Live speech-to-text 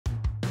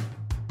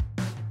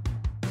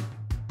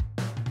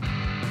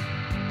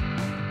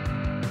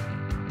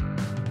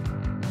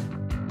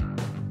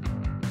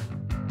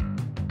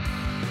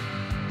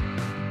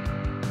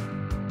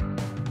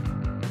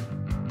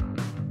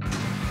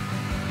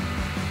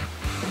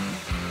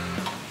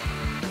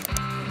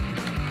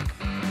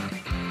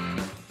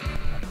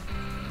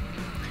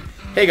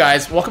Hey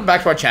guys, welcome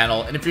back to our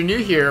channel, and if you're new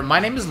here, my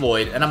name is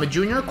Lloyd, and I'm a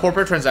junior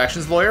corporate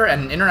transactions lawyer at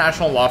an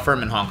international law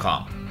firm in Hong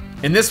Kong.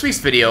 In this week's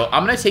video,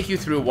 I'm going to take you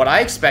through what I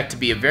expect to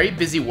be a very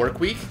busy work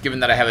week, given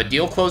that I have a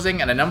deal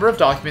closing and a number of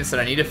documents that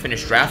I need to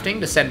finish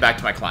drafting to send back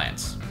to my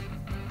clients.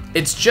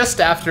 It's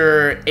just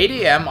after 8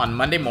 a.m. on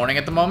Monday morning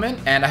at the moment,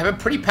 and I have a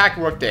pretty packed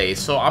work day,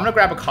 so I'm going to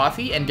grab a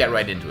coffee and get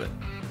right into it.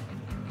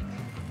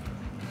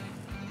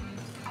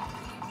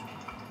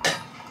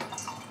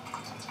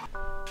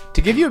 To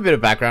give you a bit of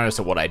background as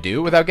to what I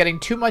do, without getting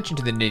too much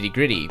into the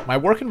nitty-gritty, my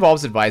work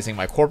involves advising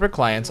my corporate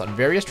clients on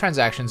various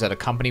transactions that a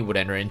company would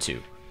enter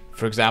into.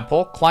 For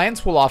example,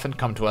 clients will often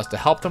come to us to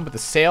help them with the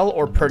sale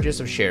or purchase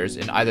of shares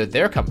in either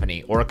their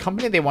company or a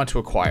company they want to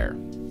acquire.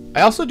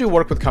 I also do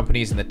work with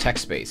companies in the tech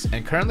space,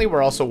 and currently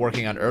we're also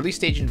working on early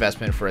stage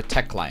investment for a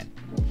tech client.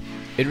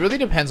 It really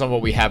depends on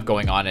what we have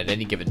going on at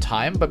any given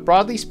time, but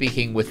broadly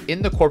speaking,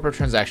 within the corporate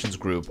transactions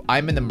group,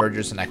 I'm in the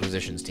mergers and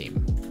acquisitions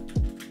team.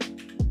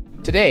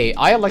 Today,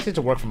 I elected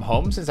to work from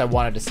home since I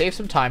wanted to save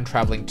some time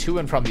traveling to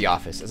and from the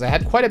office, as I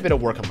had quite a bit of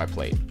work on my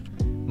plate.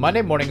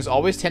 Monday mornings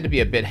always tend to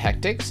be a bit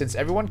hectic since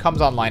everyone comes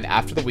online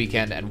after the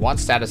weekend and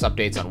wants status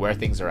updates on where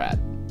things are at.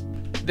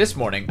 This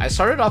morning, I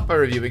started off by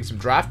reviewing some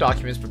draft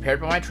documents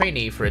prepared by my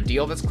trainee for a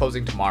deal that's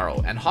closing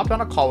tomorrow, and hopped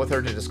on a call with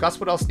her to discuss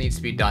what else needs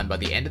to be done by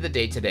the end of the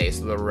day today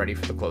so that we're ready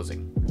for the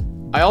closing.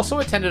 I also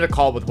attended a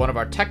call with one of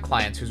our tech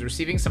clients who's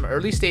receiving some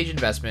early stage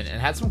investment and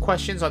had some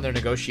questions on their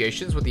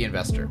negotiations with the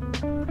investor.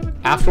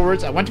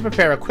 Afterwards, I went to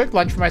prepare a quick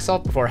lunch for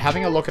myself before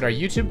having a look at our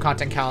YouTube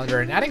content calendar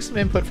and adding some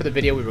input for the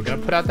video we were going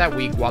to put out that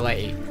week while I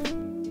ate.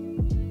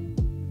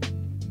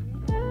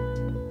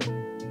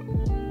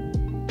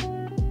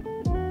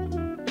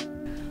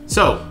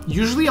 So,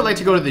 usually I like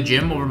to go to the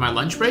gym over my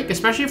lunch break,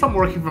 especially if I'm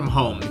working from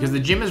home, because the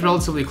gym is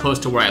relatively close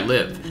to where I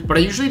live, but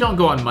I usually don't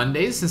go on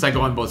Mondays since I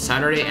go on both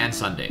Saturday and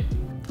Sunday.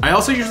 I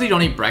also usually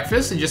don't eat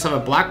breakfast and just have a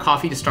black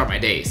coffee to start my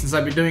day, since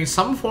I've been doing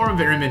some form of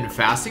intermittent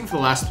fasting for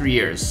the last 3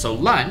 years, so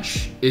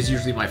lunch is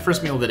usually my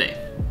first meal of the day.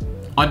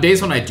 On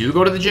days when I do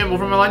go to the gym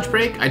over my lunch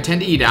break, I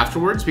tend to eat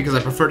afterwards because I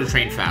prefer to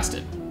train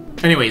fasted.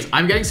 Anyways,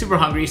 I'm getting super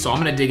hungry, so I'm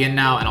gonna dig in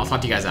now and I'll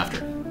talk to you guys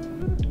after.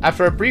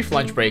 After a brief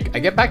lunch break, I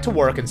get back to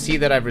work and see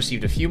that I've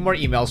received a few more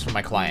emails from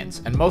my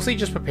clients, and mostly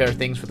just prepare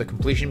things for the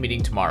completion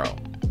meeting tomorrow.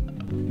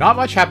 Not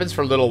much happens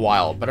for a little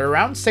while, but at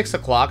around 6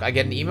 o'clock, I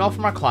get an email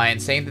from our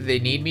client saying that they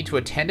need me to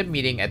attend a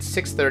meeting at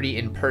 6:30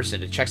 in person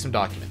to check some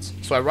documents,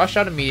 so I rushed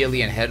out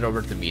immediately and headed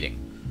over to the meeting.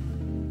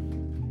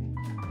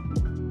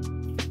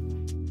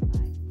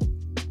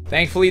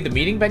 Thankfully, the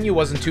meeting venue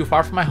wasn't too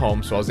far from my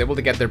home, so I was able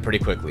to get there pretty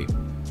quickly.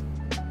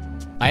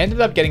 I ended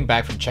up getting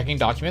back from checking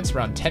documents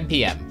around 10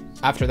 p.m.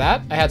 After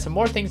that, I had some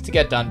more things to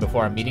get done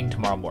before our meeting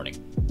tomorrow morning.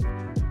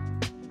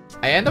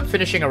 I ended up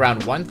finishing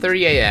around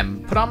 1:30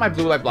 a.m., put on my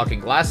blue light blocking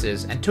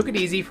glasses, and took it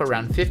easy for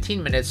around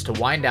 15 minutes to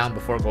wind down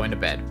before going to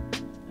bed.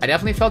 I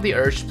definitely felt the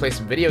urge to play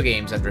some video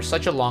games after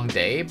such a long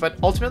day, but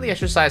ultimately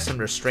exercised some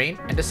restraint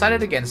and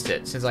decided against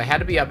it since I had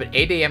to be up at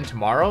 8 a.m.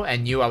 tomorrow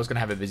and knew I was going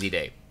to have a busy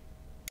day.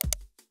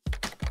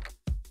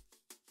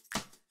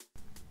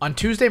 On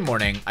Tuesday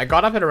morning, I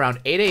got up at around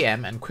 8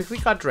 a.m. and quickly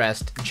got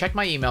dressed and checked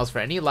my emails for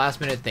any last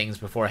minute things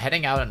before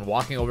heading out and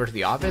walking over to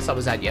the office I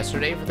was at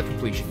yesterday for the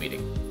completion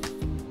meeting.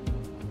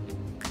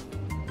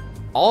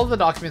 All of the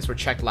documents were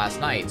checked last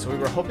night, so we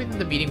were hoping that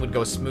the meeting would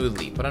go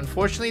smoothly, but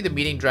unfortunately the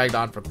meeting dragged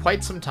on for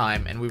quite some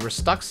time and we were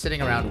stuck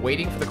sitting around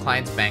waiting for the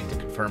client's bank to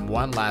confirm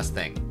one last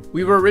thing.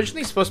 We were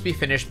originally supposed to be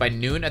finished by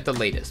noon at the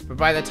latest, but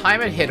by the time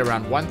it hit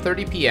around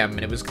 1:30 p.m.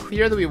 and it was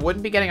clear that we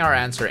wouldn't be getting our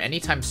answer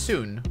anytime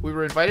soon, we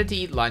were invited to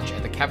eat lunch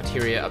at the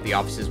cafeteria of the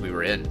offices we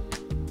were in.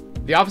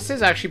 The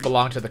offices actually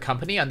belong to the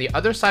company on the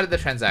other side of the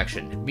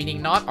transaction,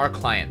 meaning not our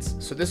clients,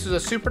 so this was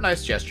a super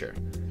nice gesture.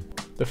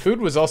 The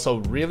food was also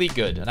really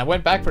good, and I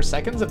went back for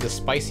seconds of the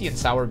spicy and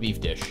sour beef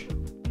dish.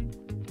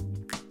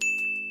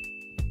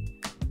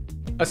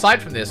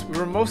 Aside from this, we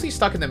were mostly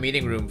stuck in the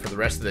meeting room for the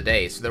rest of the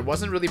day, so there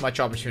wasn't really much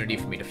opportunity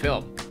for me to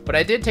film, but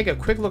I did take a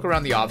quick look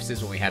around the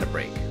offices when we had a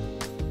break.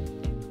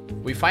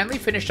 We finally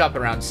finished up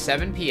around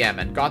 7 p.m.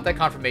 and got that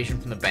confirmation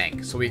from the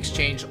bank, so we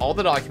exchanged all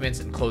the documents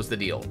and closed the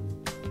deal.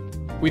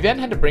 We then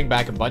had to bring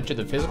back a bunch of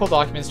the physical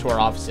documents to our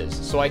offices,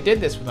 so I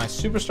did this with my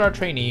superstar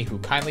trainee who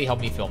kindly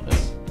helped me film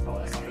this. Oh,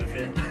 that's not gonna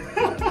fit.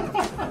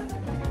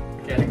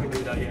 Okay, I think we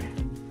leave it out here.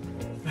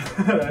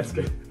 That's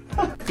good.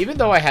 Even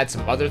though I had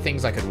some other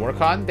things I could work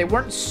on, they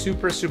weren't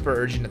super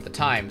urgent at the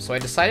time, so I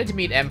decided to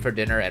meet Em for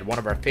dinner at one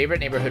of our favorite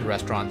neighborhood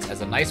restaurants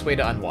as a nice way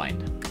to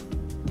unwind.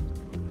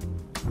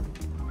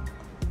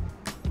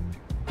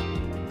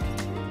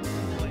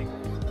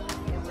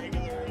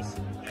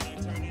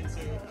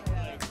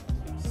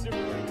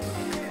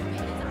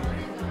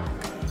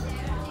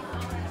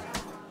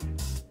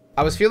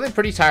 I was feeling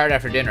pretty tired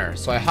after dinner,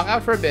 so I hung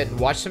out for a bit and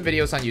watched some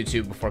videos on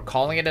YouTube before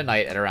calling it a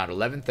night at around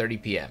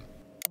 11:30 p.m.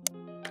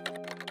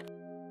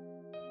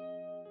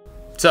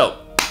 So,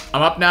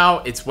 I'm up now,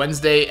 it's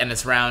Wednesday, and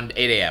it's around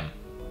 8 a.m.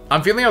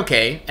 I'm feeling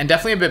okay, and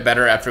definitely a bit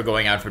better after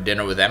going out for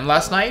dinner with them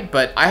last night,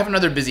 but I have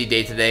another busy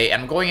day today,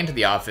 and I'm going into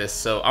the office,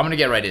 so I'm gonna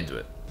get right into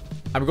it.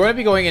 I'm going to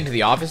be going into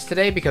the office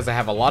today because I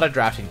have a lot of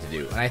drafting to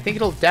do, and I think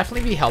it'll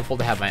definitely be helpful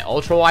to have my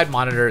ultra-wide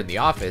monitor in the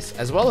office,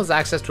 as well as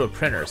access to a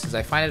printer, since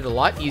I find it a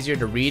lot easier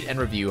to read and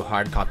review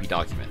hard copy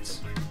documents.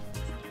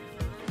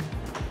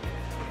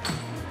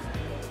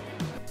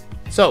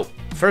 So,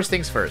 first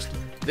things first.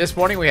 This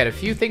morning we had a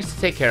few things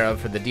to take care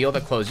of for the deal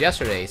that closed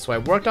yesterday, so I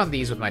worked on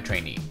these with my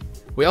trainee.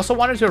 We also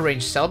wanted to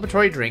arrange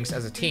celebratory drinks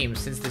as a team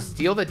since this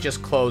deal that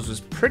just closed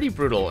was pretty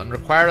brutal and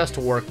required us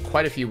to work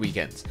quite a few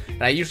weekends,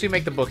 and I usually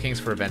make the bookings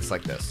for events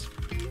like this.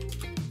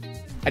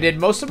 I did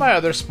most of my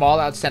other small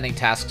outstanding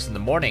tasks in the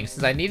morning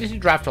since I needed to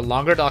draft a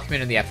longer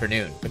document in the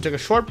afternoon, but took a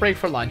short break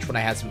for lunch when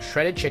I had some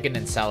shredded chicken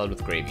and salad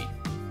with gravy.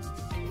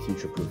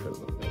 Future-proof it a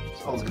little bit.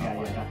 So, Oh,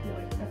 yeah,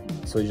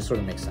 definitely. so it just sort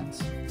of makes sense.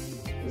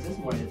 Is this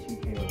more than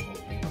 2K or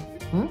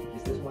 4K?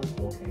 Is this one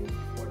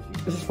 4K or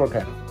 2K? This is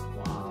 4K.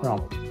 Wow.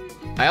 No.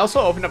 I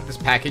also opened up this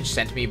package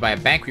sent to me by a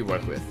bank we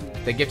work with.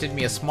 They gifted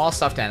me a small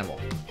stuffed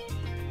animal.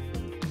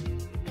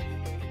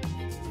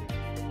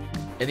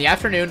 In the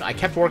afternoon, I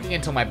kept working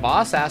until my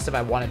boss asked if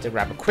I wanted to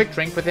grab a quick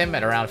drink with him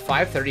at around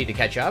 5:30 to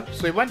catch up,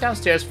 so we went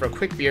downstairs for a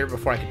quick beer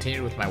before I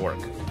continued with my work.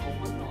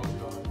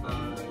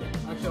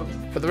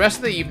 For the rest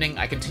of the evening,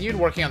 I continued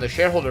working on the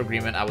shareholder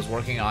agreement I was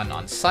working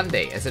on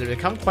Sunday, as it had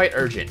become quite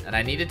urgent, and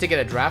I needed to get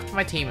a draft to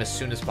my team as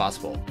soon as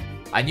possible.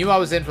 I knew I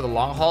was in for the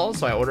long haul,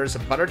 so I ordered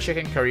some butter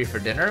chicken curry for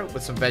dinner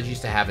with some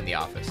veggies to have in the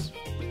office.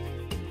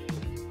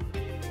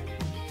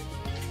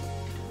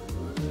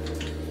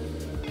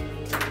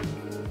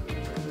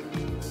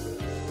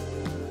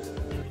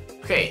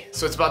 Okay,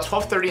 so it's about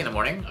 12:30 in the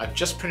morning. I've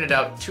just printed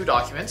out 2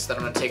 documents that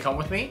I'm going to take home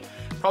with me.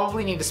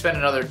 Probably need to spend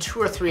another 2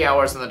 or 3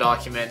 hours on the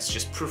documents,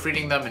 just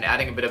proofreading them and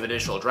adding a bit of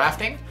additional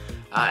drafting.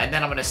 And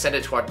then I'm going to send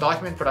it to our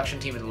document production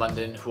team in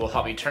London, who will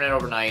help me turn it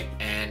overnight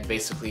and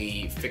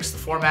basically fix the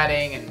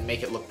formatting and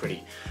make it look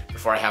pretty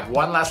before I have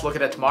one last look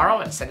at it tomorrow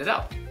and send it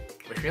out.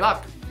 Wish me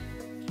luck.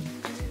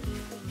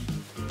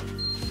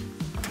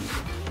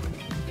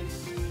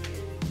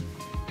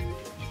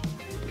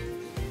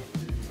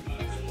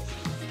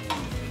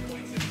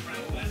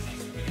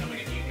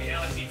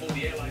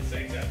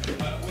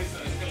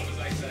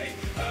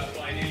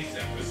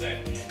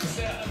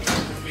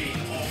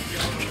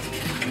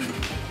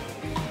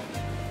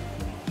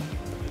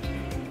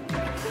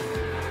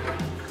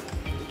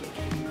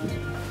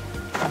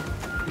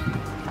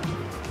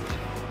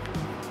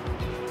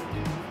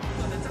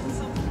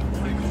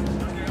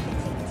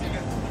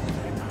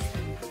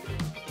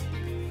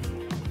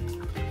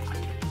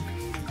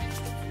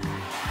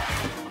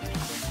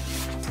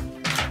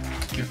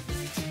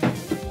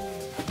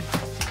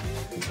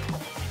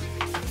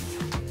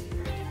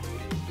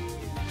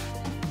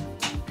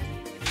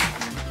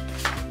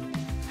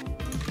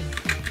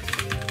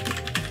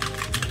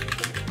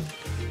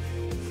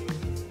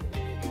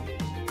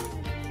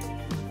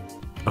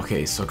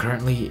 Okay, so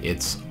currently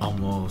it's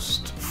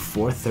almost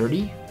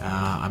 4:30.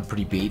 I'm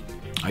pretty beat.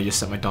 I just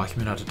sent my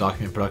document out to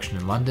document production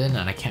in London,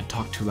 and I can't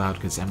talk too loud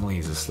because Emily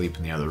is asleep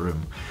in the other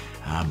room.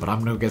 But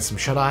I'm gonna get some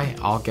shut-eye.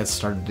 I'll get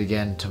started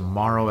again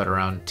tomorrow at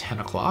around 10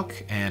 o'clock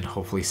and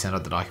hopefully send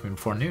out the document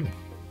before noon.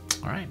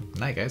 Alright,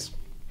 night guys.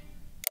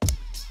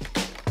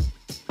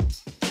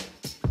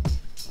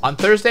 On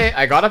Thursday,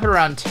 I got up at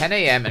around 10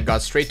 a.m. and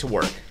got straight to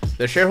work.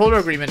 The shareholder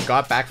agreement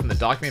got back from the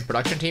document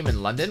production team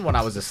in London when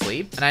I was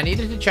asleep, and I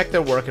needed to check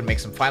their work and make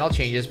some final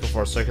changes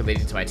before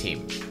circulating to my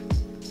team.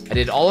 I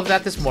did all of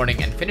that this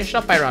morning and finished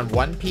up by around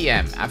 1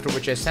 p.m., after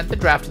which I sent the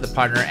draft to the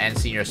partner and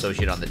senior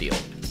associate on the deal.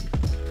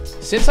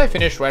 Since I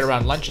finished right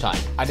around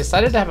lunchtime, I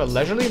decided to have a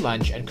leisurely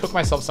lunch and cook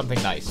myself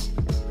something nice.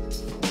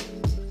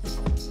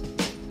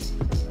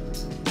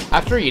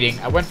 After eating,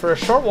 I went for a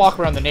short walk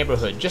around the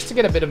neighborhood just to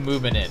get a bit of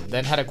movement in,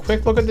 then had a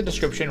quick look at the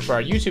description for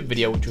our YouTube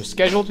video, which was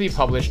scheduled to be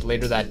published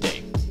later that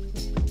day.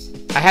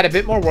 I had a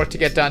bit more work to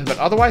get done, but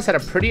otherwise had a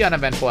pretty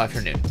uneventful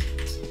afternoon.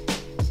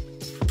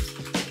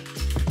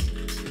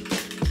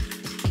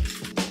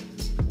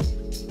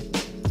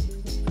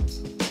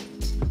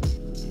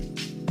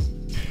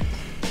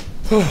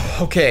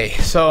 Okay,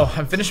 so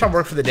I'm finished my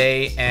work for the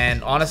day,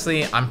 and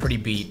honestly, I'm pretty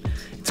beat.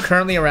 It's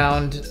currently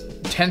around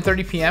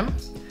 10:30 p.m.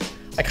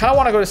 I kind of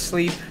want to go to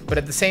sleep, but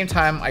at the same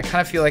time, I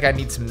kind of feel like I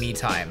need some me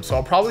time, so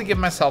I'll probably give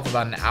myself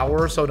about an hour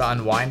or so to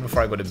unwind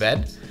before I go to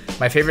bed.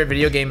 My favorite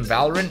video game,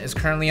 Valorant, is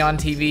currently on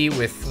TV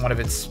with one of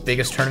its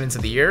biggest tournaments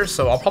of the year,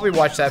 so I'll probably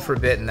watch that for a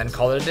bit and then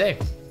call it a day.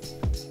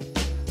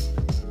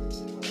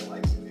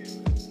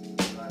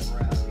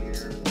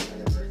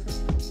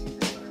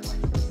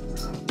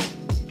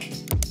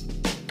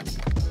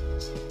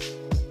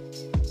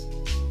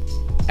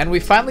 And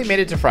we finally made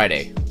it to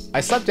Friday. I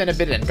slept in a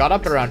bit and got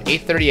up at around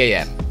 8:30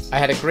 a.m. I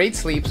had a great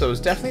sleep, so it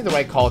was definitely the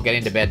right call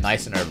getting to bed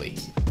nice and early.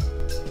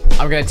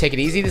 I'm going to take it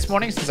easy this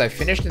morning since I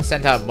finished and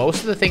sent out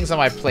most of the things on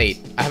my plate.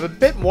 I have a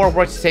bit more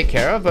work to take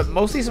care of, but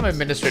mostly some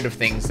administrative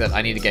things that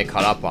I need to get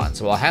caught up on,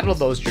 so I'll handle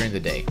those during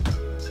the day.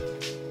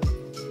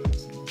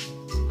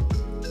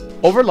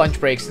 Over lunch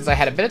break, since I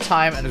had a bit of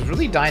time and was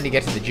really dying to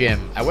get to the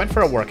gym, I went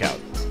for a workout.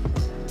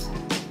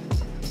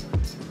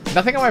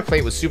 Nothing on my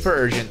plate was super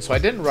urgent, so I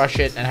didn't rush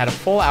it and had a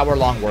full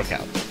hour-long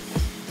workout.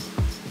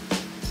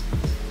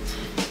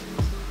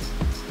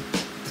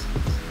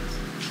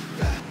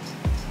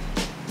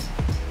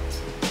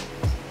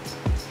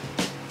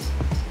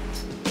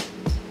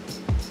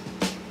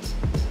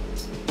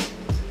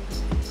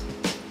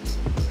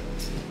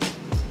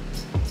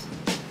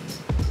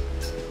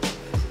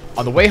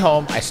 On the way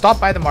home, I stopped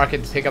by the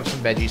market to pick up some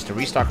veggies to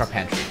restock our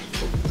pantry.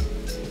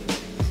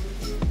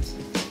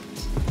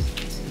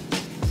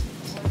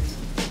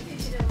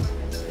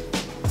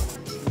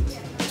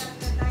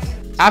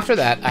 After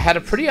that, I had a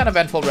pretty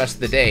uneventful rest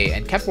of the day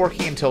and kept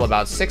working until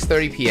about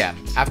 6:30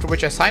 p.m, after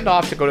which I signed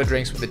off to go to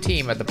drinks with the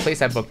team at the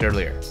place I booked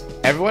earlier.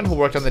 Everyone who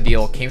worked on the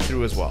deal came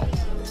through as well.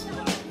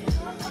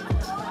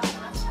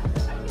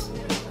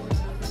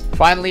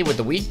 Finally, with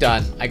the week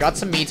done, I got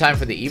some me time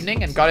for the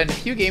evening and got in a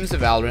few games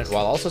of Valorant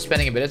while also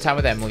spending a bit of time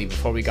with Emily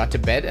before we got to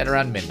bed at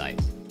around midnight.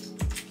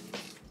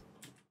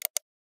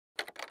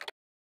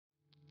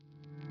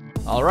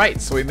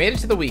 Alright, so we made it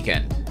to the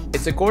weekend.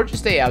 It's a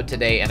gorgeous day out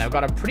today and I've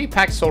got a pretty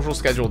packed social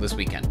schedule this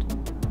weekend.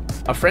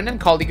 A friend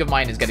and colleague of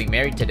mine is getting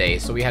married today,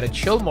 so we had a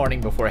chill morning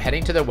before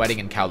heading to their wedding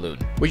in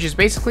Kowloon, which is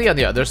basically on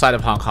the other side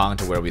of Hong Kong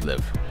to where we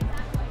live.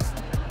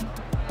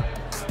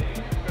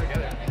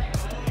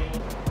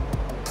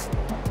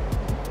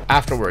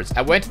 Afterwards,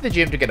 I went to the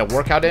gym to get a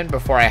workout in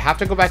before I have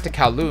to go back to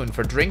Kowloon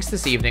for drinks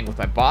this evening with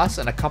my boss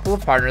and a couple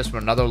of partners from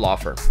another law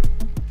firm.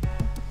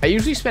 I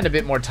usually spend a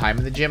bit more time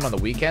in the gym on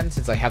the weekend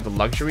since I have the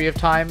luxury of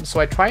time, so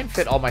I try and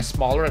fit all my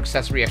smaller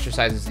accessory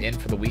exercises in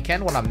for the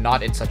weekend when I'm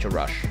not in such a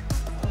rush.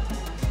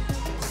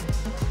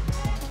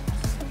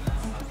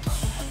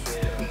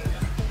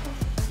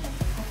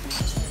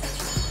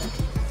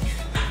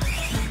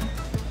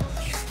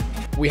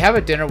 We have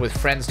a dinner with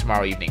friends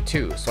tomorrow evening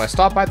too, so I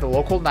stopped by the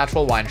local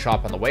natural wine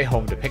shop on the way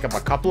home to pick up a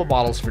couple of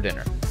bottles for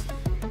dinner.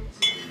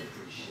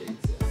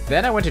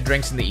 Then I went to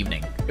drinks in the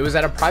evening. It was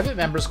at a private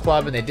members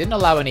club and they didn't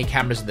allow any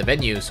cameras in the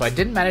venue, so I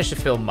didn't manage to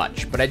film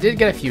much, but I did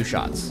get a few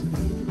shots.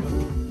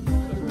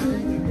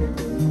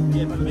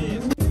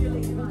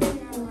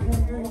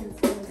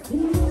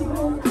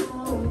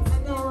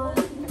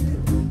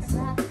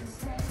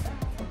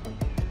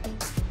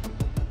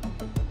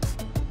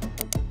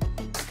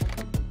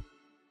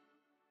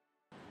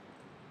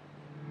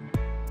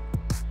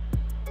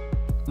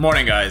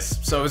 Morning guys,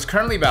 so it's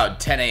currently about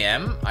 10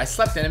 a.m. I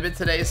slept in a bit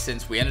today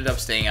since we ended up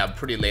staying out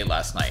pretty late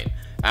last night.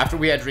 After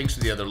we had drinks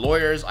with the other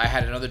lawyers, I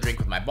had another drink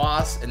with my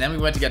boss, and then we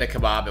went to get a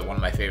kebab at one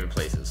of my favorite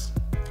places.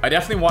 I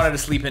definitely wanted to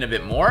sleep in a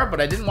bit more,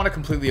 but I didn't want to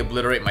completely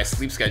obliterate my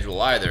sleep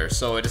schedule either,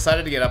 so I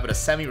decided to get up at a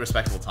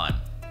semi-respectable time.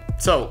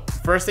 So,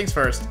 first things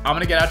first, I'm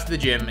gonna get out to the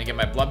gym and get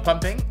my blood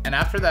pumping, and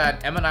after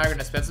that, Emma and I are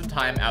gonna spend some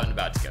time out and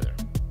about together.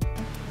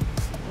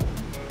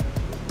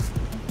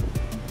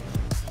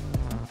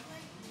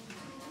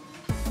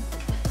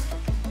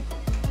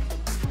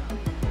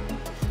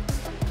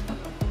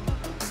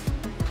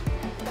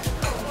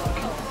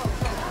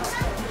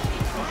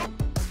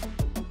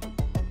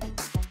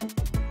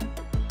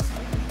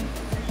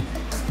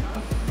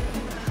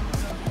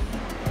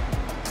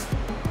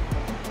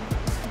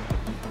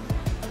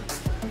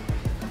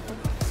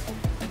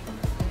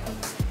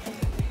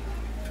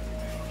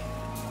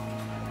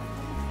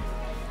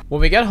 When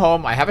we get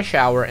home, I have a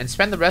shower and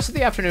spend the rest of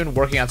the afternoon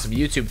working on some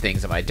YouTube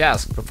things at my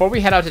desk before we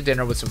head out to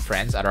dinner with some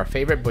friends at our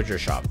favorite butcher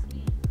shop.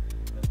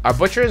 Our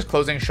butcher is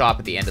closing shop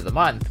at the end of the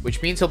month,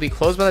 which means he'll be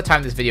closed by the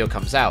time this video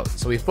comes out,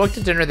 so we've booked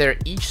a dinner there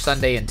each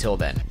Sunday until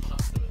then.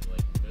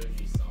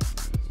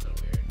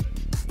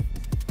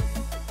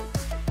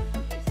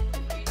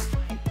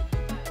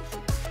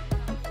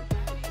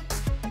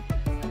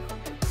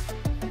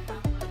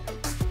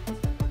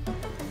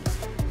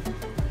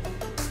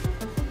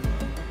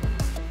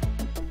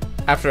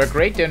 After a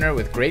great dinner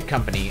with great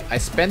company, I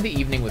spend the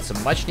evening with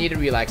some much needed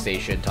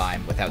relaxation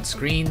time without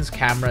screens,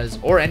 cameras,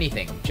 or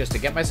anything, just to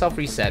get myself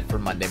reset for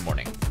Monday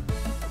morning.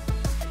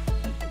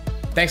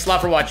 Thanks a lot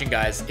for watching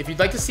guys. If you'd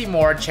like to see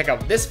more, check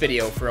out this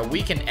video for a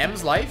week in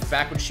Em's life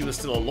back when she was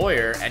still a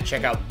lawyer, and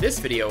check out this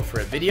video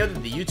for a video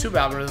that the YouTube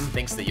algorithm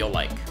thinks that you'll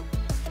like.